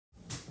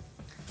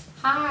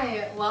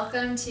Hi,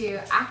 welcome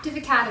to Active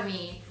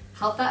Academy,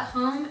 Health at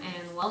Home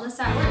and Wellness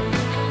at Work.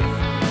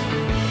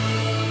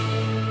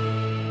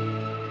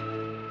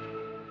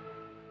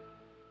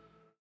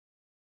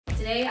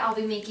 Today I'll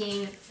be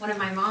making one of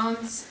my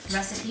mom's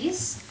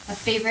recipes, a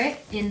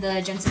favorite in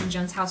the Jensen and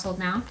Jones household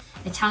now,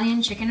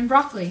 Italian chicken and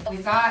broccoli.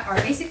 We've got our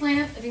basic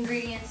lineup of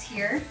ingredients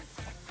here.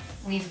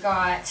 We've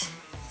got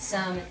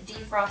some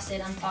defrosted,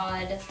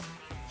 unthawed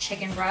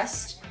chicken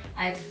breast.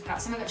 I've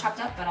got some of it chopped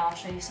up, but I'll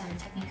show you some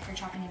technique for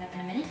chopping it up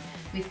in a minute.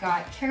 We've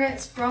got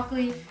carrots,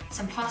 broccoli,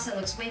 some pasta that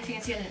looks way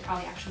fancier than it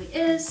probably actually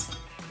is,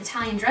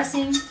 Italian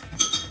dressing.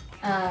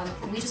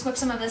 We just whipped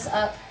some of this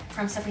up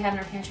from stuff we had in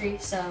our pantry,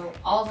 so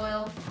olive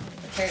oil,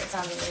 the carrots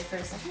out of the way for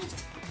a second.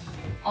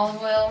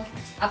 Olive oil,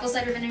 apple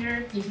cider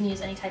vinegar, you can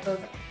use any type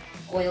of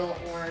oil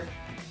or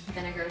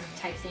vinegar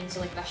type thing, so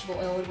like vegetable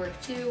oil would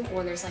work too,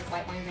 or there's like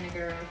white wine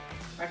vinegar,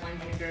 red wine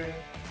vinegar,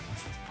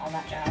 all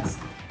that jazz.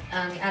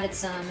 We added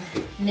some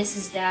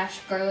Mrs. Dash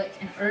garlic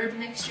and herb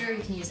mixture.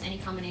 You can use any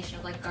combination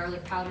of like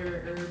garlic powder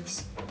or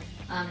herbs,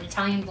 an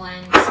Italian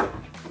blend,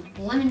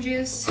 lemon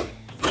juice,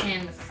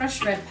 and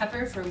crushed red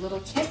pepper for a little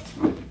kick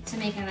to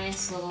make a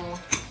nice little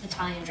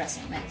Italian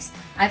dressing mix.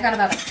 I've got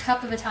about a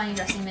cup of Italian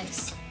dressing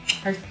mix,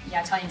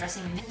 Italian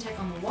dressing mix. Check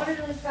on the water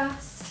really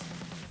fast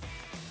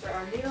for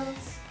our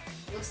noodles.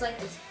 It looks like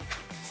it's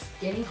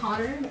getting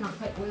hotter, but not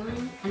quite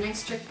boiling. A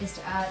nice trick is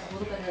to add a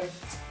little bit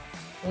of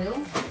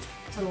oil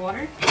to the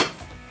water.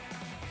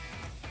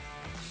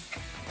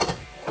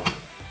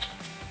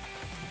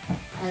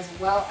 As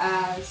well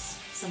as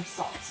some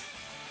salt.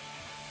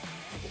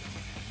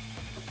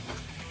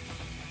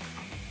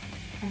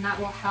 And that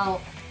will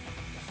help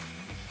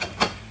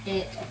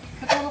it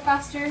cook a little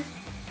faster,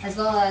 as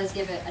well as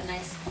give it a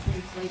nice heavy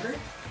flavor.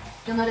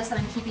 You'll notice that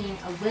I'm keeping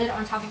a lid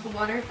on top of the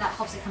water. That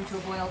helps it come to a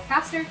boil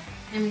faster,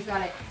 and we've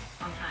got it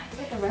on high.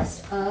 Get the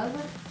rest of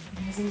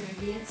these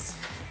ingredients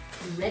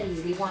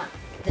ready. We want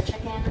the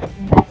chicken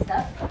mixed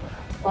up,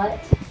 but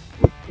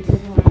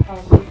because we want to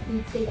follow the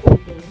food safety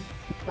thing,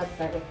 let's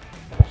start with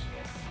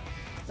vegetables.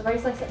 So I've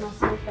already sliced up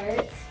most of the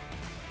carrots.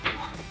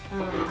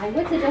 I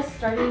would suggest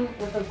starting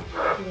with a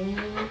clean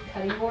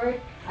cutting board.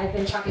 I've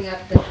been chopping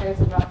up the carrots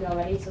and broccoli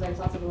already, so there's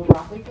lots of little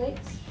broccoli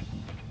flakes.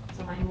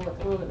 So mine will look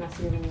a little bit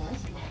messier than yours.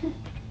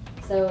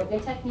 So a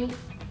good technique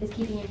is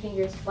keeping your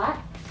fingers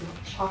flat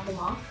to chop them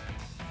off.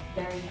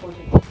 Very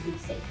important to be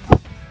safe.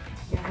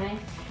 Your knife,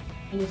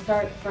 and you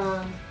start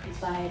from the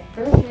side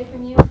furthest away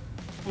from you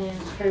and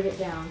curve it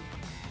down,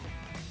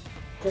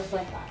 just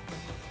like that.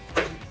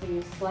 So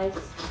you slice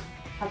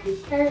up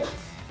these carrots.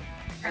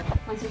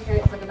 Once your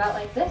carrots look about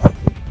like this,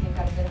 you've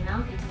got a good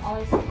amount. You can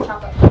always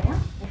chop up more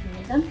if you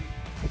need them.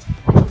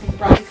 I can take the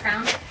broccoli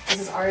crown. This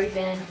has already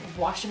been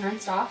washed and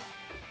rinsed off.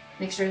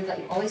 Make sure that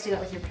you always do that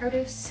with your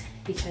produce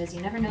because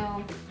you never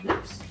know.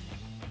 Oops.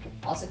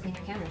 Also clean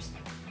your counters.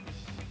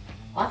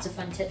 Lots of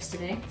fun tips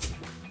today.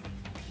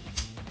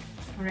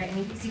 Alright,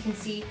 and as you can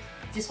see,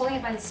 just holding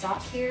it by the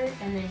stalk here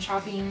and then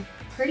chopping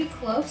pretty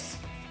close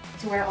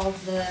to where all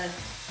of the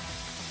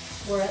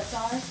florets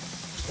are.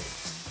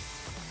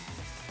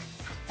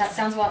 That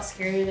sounds a lot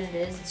scarier than it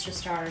is. It's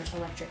just our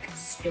electric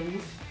stove.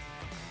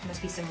 There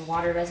must be some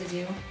water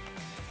residue on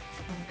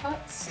the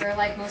pots. For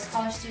like most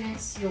college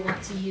students, you'll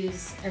want to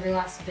use every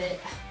last bit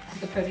of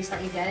the produce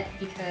that you get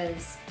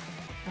because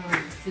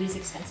food is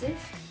expensive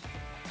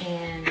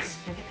and you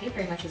don't get paid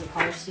very much as a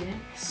college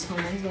student, so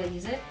might as well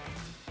use it.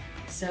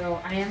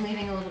 So I am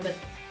leaving a little bit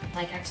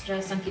like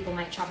extra. Some people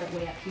might chop it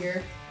way up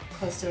here,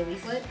 close to the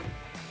leaflet,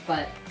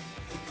 but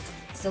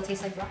it still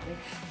tastes like broccoli.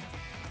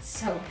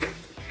 So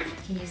you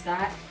can use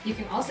that. You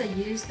can also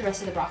use the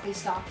rest of the broccoli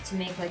stock to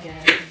make like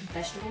a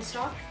vegetable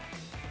stock,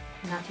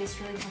 and that tastes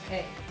really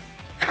okay.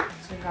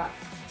 So we've got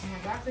more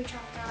broccoli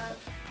chopped up.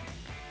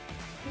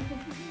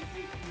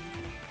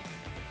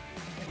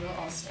 It will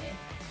all stay.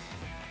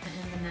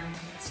 And the mound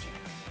mixture.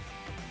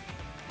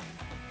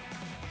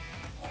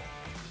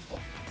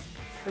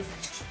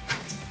 Perfect.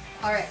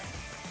 Alright,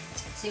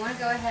 so you want to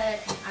go ahead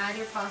and add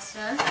your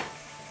pasta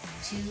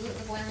to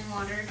the boiling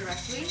water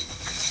directly.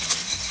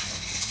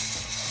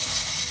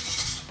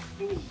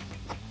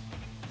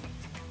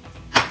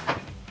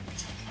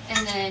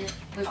 And then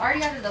we've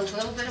already added a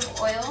little bit of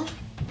oil,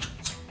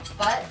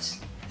 but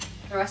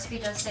the recipe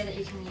does say that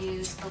you can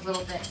use a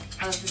little bit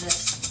of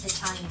this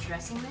Italian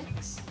dressing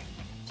mix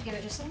to give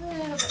it just a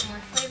little bit more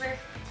flavor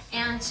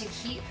and to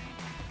keep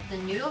the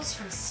noodles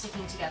from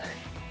sticking together.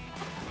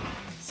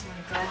 So I'm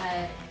going to go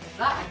ahead and give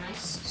that a nice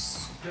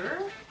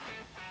stir.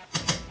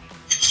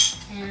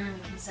 And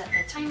we can set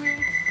the timer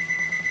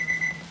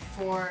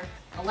for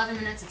 11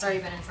 minutes. It's already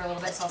been in for a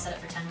little bit, so I'll set it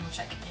for 10 and we'll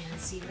check and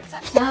see where it's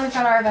at. So now we've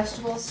got our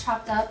vegetables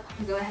chopped up,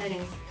 we'll go ahead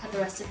and cut the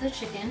rest of the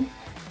chicken.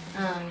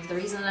 The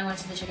reason that I went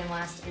to the chicken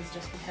last is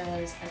just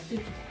because I have food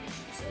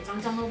contamination. So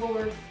it's on the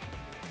board,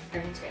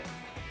 everything's great.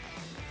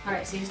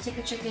 Alright, so you just take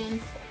the chicken.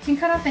 You can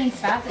cut off any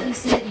fat that you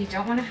see that you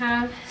don't want to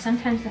have.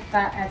 Sometimes the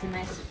fat adds a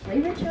nice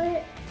flavor to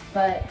it,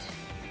 but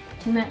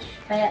too much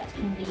fat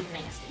can be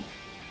nasty.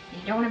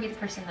 And you don't want to be the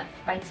person that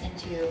bites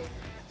into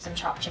some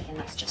chopped chicken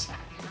that's just fat.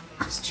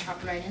 Just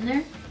chop right in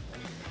there.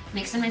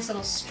 Make some nice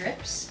little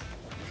strips,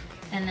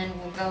 and then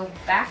we'll go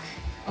back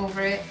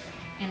over it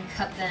and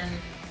cut them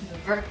the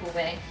vertical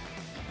way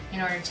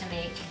in order to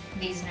make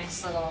these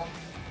nice little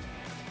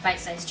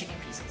bite-sized chicken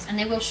pieces. And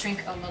they will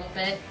shrink a little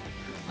bit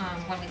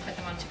when we put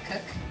them on to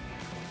cook.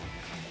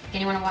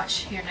 Again, you want to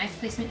watch your knife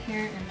placement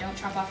here and don't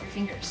chop off your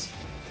fingers.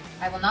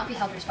 I will not be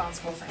held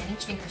responsible for any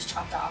fingers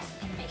chopped off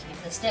in making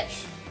of this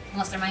dish,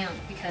 unless they're my own,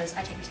 because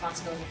I take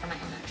responsibility for my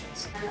own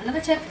actions.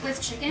 Another tip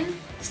with chicken,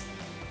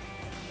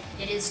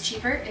 it is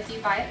cheaper if you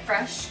buy it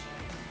fresh.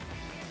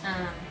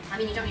 I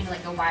mean, you don't need to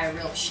like go buy a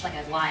real, like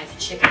a live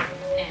chicken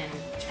and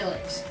kill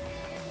it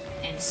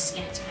and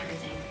skin it and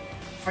everything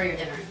for your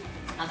dinner.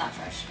 Not that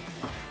fresh.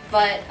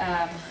 But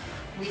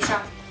we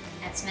shop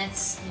at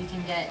Smith's. You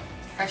can get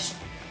fresh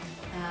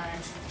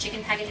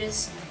chicken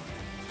packages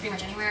pretty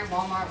much anywhere.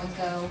 Walmart,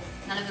 Winco.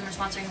 None of them are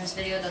sponsoring this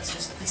video. That's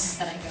just the places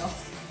that I go.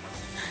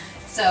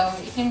 So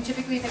you can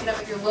typically pick it up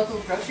at your local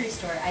grocery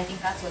store. I think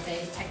that's what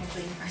they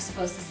technically are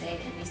supposed to say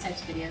in these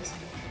types of videos.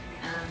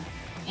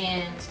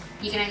 And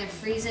you can either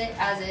freeze it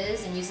as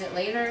is and use it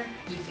later.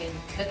 You can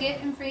cook it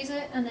and freeze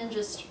it and then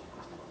just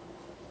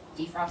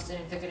defrost it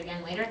and cook it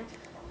again later.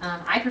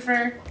 I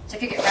prefer to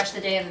cook it fresh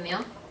the day of the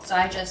meal. So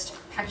I just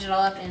package it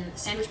all up in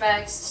sandwich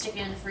bags, stick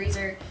it in the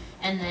freezer,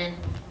 and then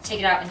take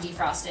it out and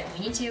defrost it when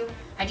we need to.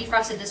 I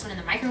defrosted this one in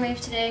the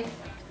microwave today.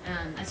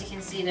 As you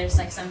can see, there's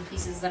like some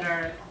pieces that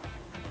are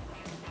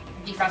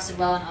defrosted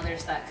well and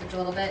others that cooked a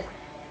little bit.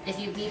 If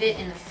you leave it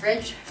in the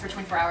fridge for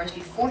 24 hours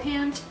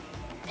beforehand,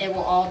 it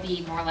will all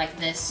be more like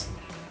this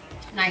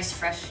nice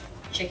fresh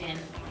chicken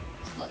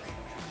look,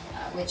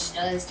 which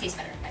does taste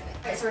better, by the way.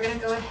 Okay, so we're gonna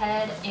go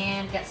ahead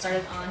and get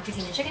started on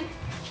cooking the chicken.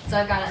 So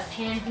I've got a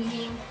pan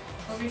heating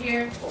over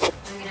here.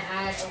 I'm gonna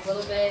add a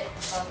little bit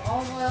of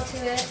olive oil to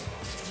it.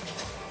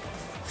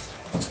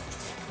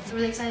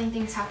 Really exciting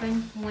things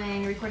happen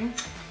when you're recording.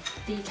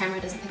 The camera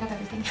doesn't pick up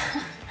everything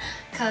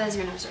because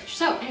you're in a search.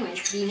 So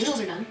anyways, the noodles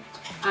are done.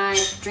 I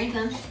drained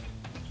them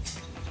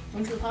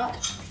into the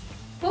pot,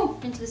 boom,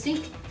 into the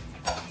sink.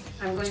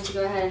 I'm going to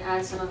go ahead and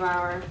add some of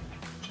our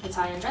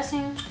Italian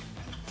dressing,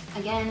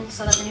 again,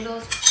 so that the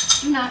noodles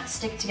do not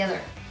stick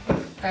together.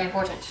 Very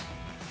important.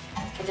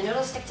 If the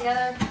noodles stick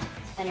together,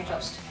 then you're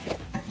toast.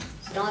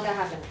 So don't let that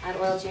happen. Add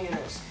oil to your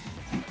noodles.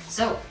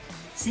 So,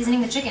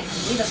 seasoning the chicken. I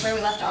believe that's where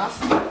we left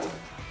off.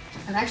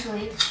 I'm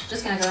actually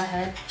just gonna go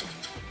ahead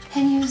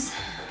and use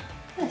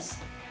this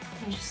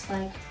and just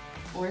like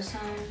pour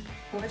some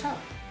over top,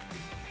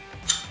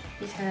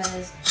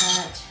 because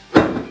that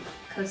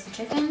coats the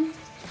chicken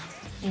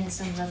in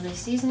some lovely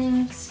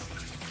seasonings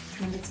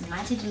and it's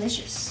mighty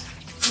delicious.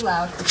 Too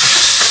loud. Just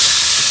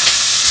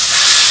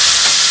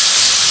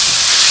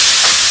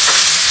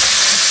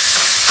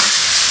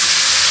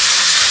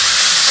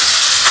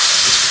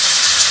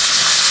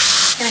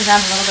gonna grab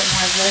a little bit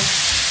more of this.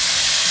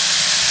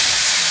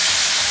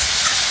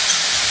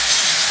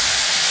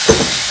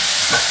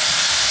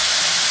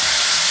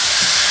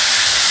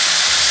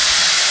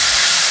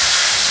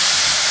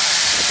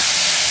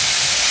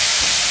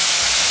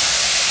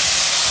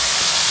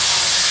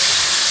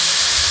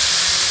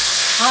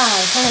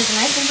 Pan is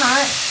nice and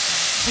hot,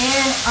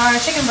 and our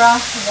chicken broth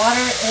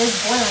water is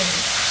boiling.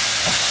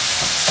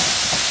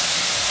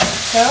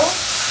 So,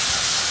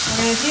 what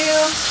we're going to do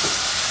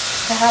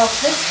to help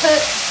this cook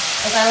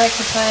is I like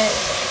to put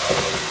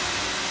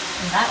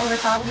that over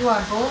top. You are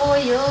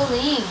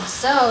boiling.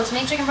 So, to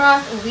make chicken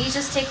broth, we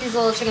just take these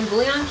little chicken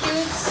bouillon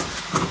cubes.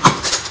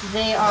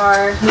 They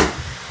are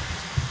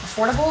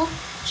affordable,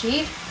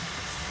 cheap,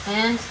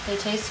 and they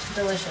taste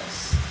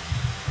delicious.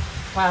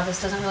 Wow,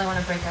 this doesn't really want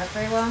to break up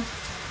very well.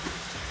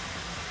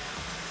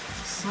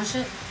 Smush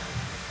it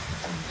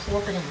and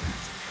plop it in.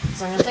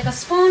 So I'm going to take a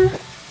spoon,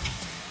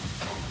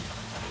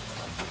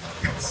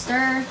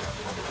 stir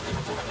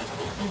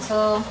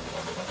until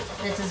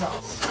it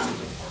dissolves.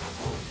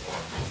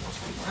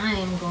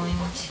 I'm going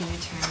to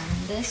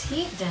turn this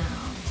heat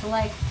down to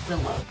like real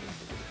low.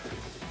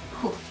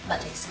 Whew,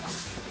 that takes skill.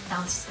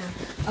 Bounces down.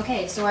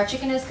 Okay, so our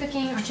chicken is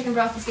cooking, our chicken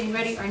broth is getting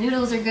ready, our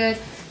noodles are good.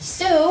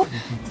 So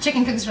the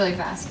chicken cooks really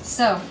fast.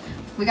 So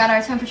we got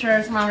our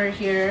temperature thermometer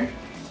here.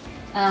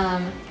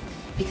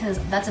 Because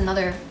that's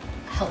another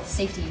health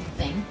safety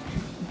thing,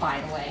 by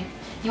the way.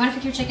 You want to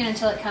cook your chicken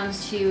until it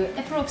comes to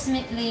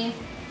approximately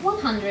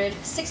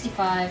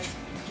 165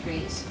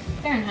 degrees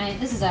Fahrenheit.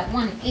 This is at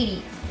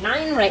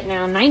 189 right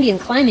now, 90 and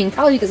climbing,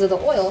 probably because of the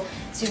oil.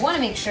 So you want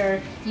to make sure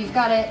you've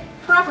got it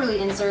properly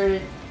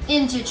inserted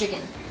into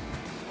chicken.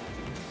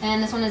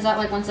 And this one is at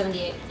like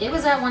 178. It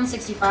was at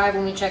 165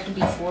 when we checked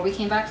before we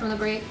came back from the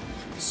break.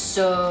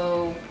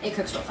 So it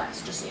cooks real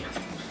fast, just so you know.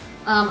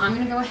 I'm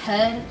gonna go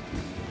ahead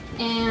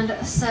and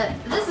set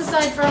this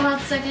aside for a hot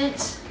second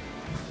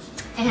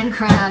and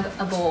grab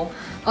a bowl.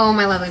 Oh,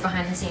 my lovely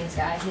behind the scenes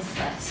guy, he's the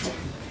best.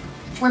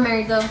 We're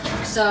married though,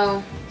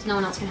 so no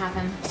one else can have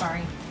him.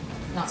 Sorry,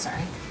 not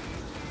sorry.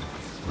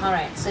 All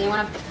right, so you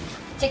want to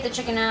take the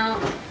chicken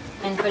out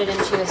and put it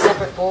into a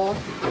separate bowl.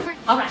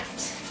 All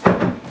right,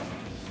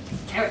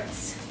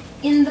 carrots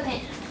in the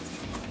pan.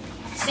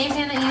 Same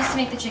pan that you used to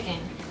make the chicken.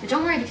 But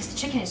don't worry because the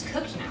chicken is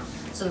cooked now.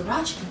 So the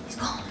raw chicken is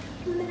gone.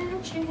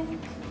 Magic.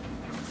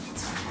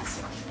 It's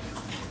fantastic.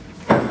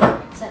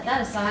 Set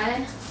that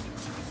aside.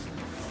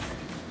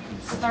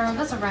 Let's throw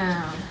this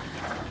around.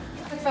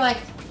 Cook for like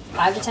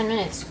 5 to 10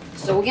 minutes.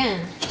 So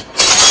again,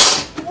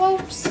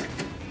 whoops.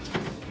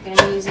 I'm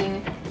gonna be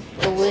using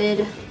the lid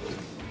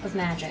of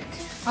magic.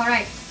 All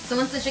right, so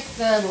once the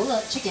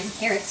chicken,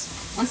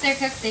 carrots, once they're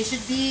cooked, they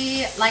should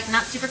be like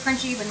not super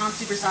crunchy, but not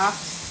super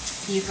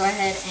soft. You go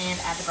ahead and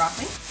add the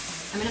broccoli.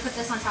 I'm gonna put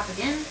this on top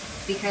again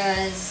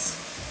because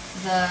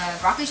the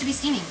broccoli should be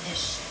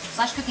steaming-ish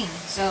 / cooking.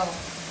 So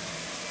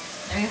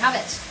there you have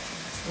it.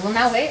 We'll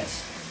now wait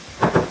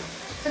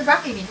for the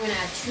broccoli. We're gonna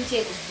add 2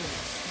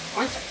 tablespoons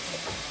cornstarch.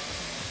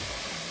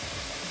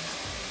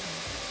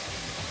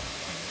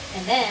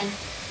 And then,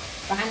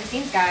 behind the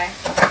scenes guy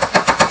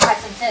had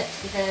some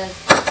tips because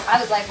I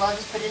was like, well,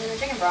 just put it in the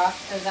chicken broth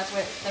because that's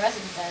what the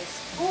recipe says.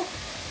 Ooh.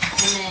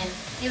 And then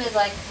he was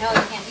like, no,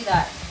 you can't do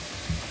that.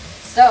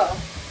 So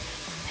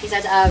he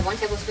said to add 1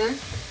 tablespoon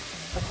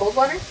of cold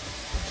water,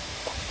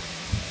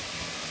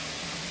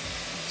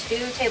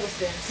 2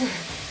 tablespoons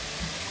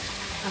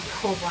of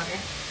cold water.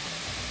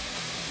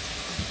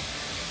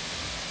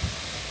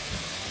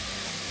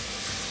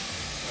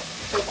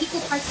 So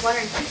equal parts water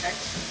and cornstarch.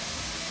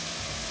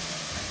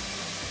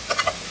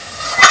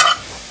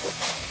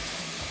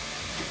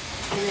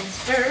 And then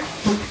stir.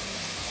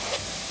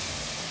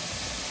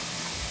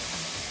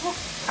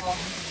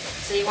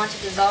 So you want to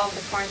dissolve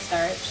the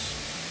cornstarch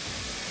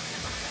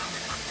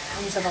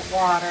into the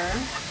water,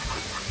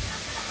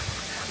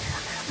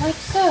 like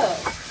so.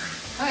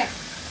 Okay,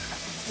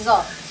 it's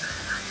dissolved.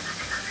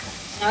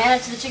 Now we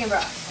add it to the chicken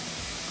broth,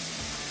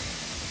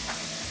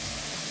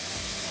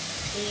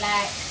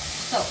 like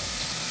so.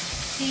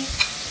 See,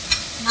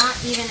 not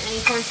even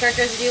any cornstarch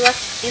residue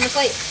left in the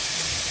plate.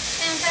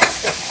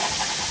 Fantastic.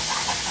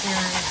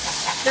 And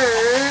stir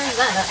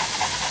that up.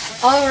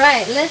 All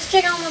right, let's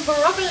check on the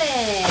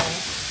broccoli.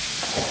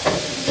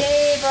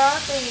 Yay,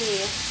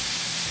 broccoli.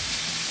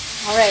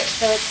 All right,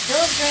 so it's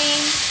still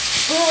green.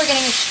 Ooh, we're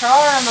getting a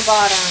char on the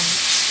bottom.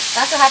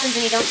 That's what happens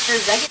when you don't stir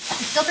regularly.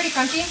 It's still pretty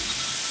crunchy.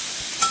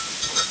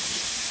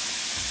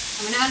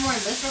 I'm gonna add more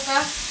of this real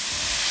fast.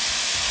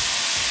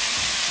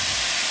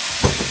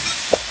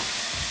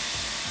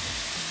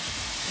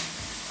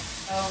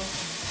 So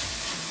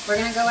we're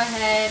gonna go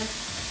ahead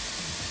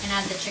and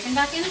add the chicken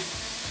back in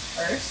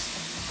first.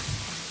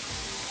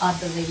 I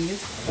believe you.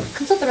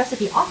 Consult the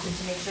recipe often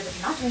to make sure that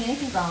you're not doing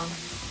anything wrong.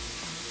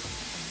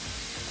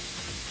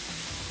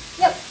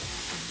 Yep.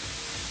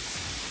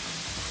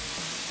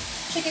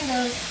 Chicken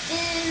goes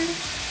in.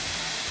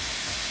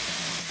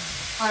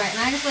 Alright, and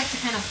I just like to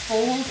kind of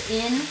fold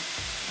in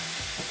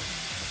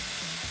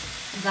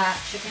that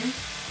chicken.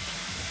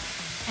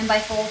 And by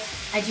fold,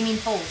 I do mean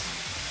fold.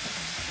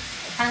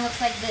 It kind of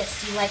looks like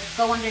this. You like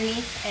go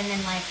underneath and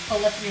then like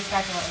pull up your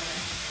spatula over.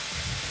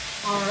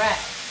 Alright.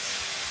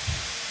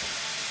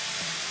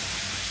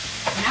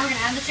 Now we're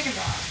going to add the chicken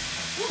broth.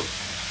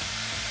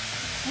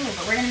 Ooh,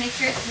 but we're going to make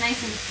sure it's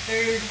nice and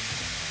stirred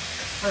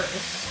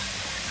first.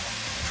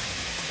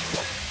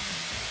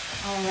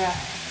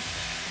 Alright.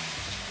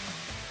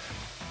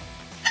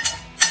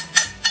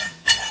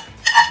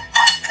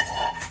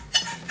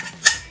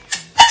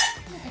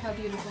 Look at how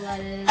beautiful that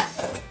is.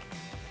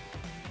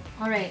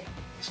 Alright.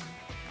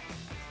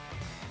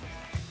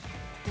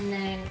 And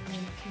then we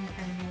can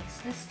kind of mix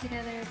this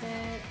together a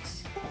bit.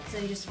 So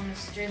you just want to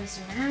stir this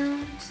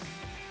around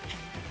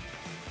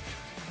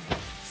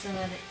so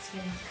that it's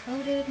getting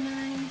coated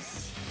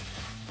nice.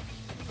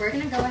 We're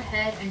gonna go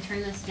ahead and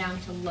turn this down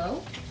to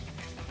low.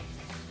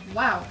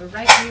 Wow, the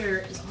right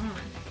heater is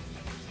on.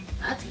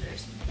 That's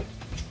interesting.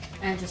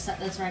 And just set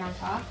this right on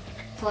top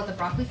to let the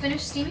broccoli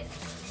finish steaming.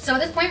 So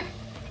at this point,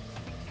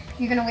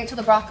 you're gonna wait till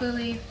the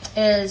broccoli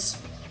is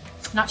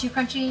not too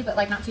crunchy, but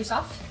like not too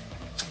soft.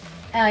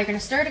 You're gonna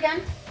stir it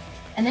again,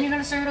 and then you're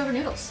gonna serve it over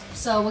noodles.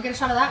 So we'll get a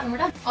shot of that when we're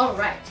done. All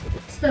right,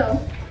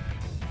 so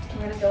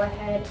we're gonna go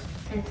ahead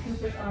and scoop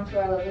this onto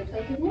our lovely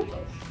plate of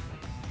noodles.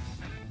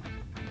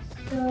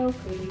 So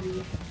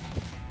pretty,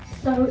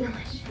 so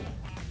delicious.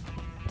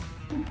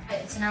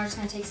 Alright, so now we're just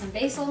gonna take some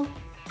basil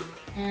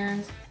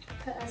and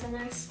put as a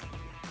nice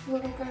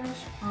little garnish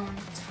on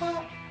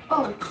top.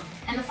 Oh,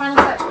 and the final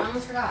touch, I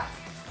almost forgot.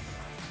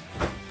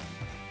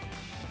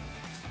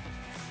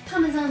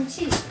 Parmesan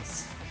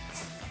cheese.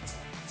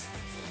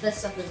 This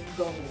stuff is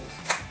gold.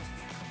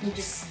 You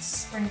just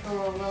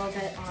sprinkle a little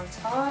bit on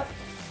top.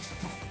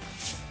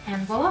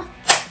 And voila,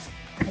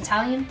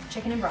 Italian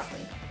chicken and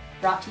broccoli.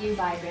 Brought to you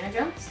by Brianna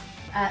Jones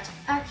at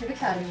Active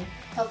Academy.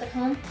 Health at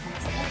home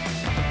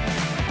and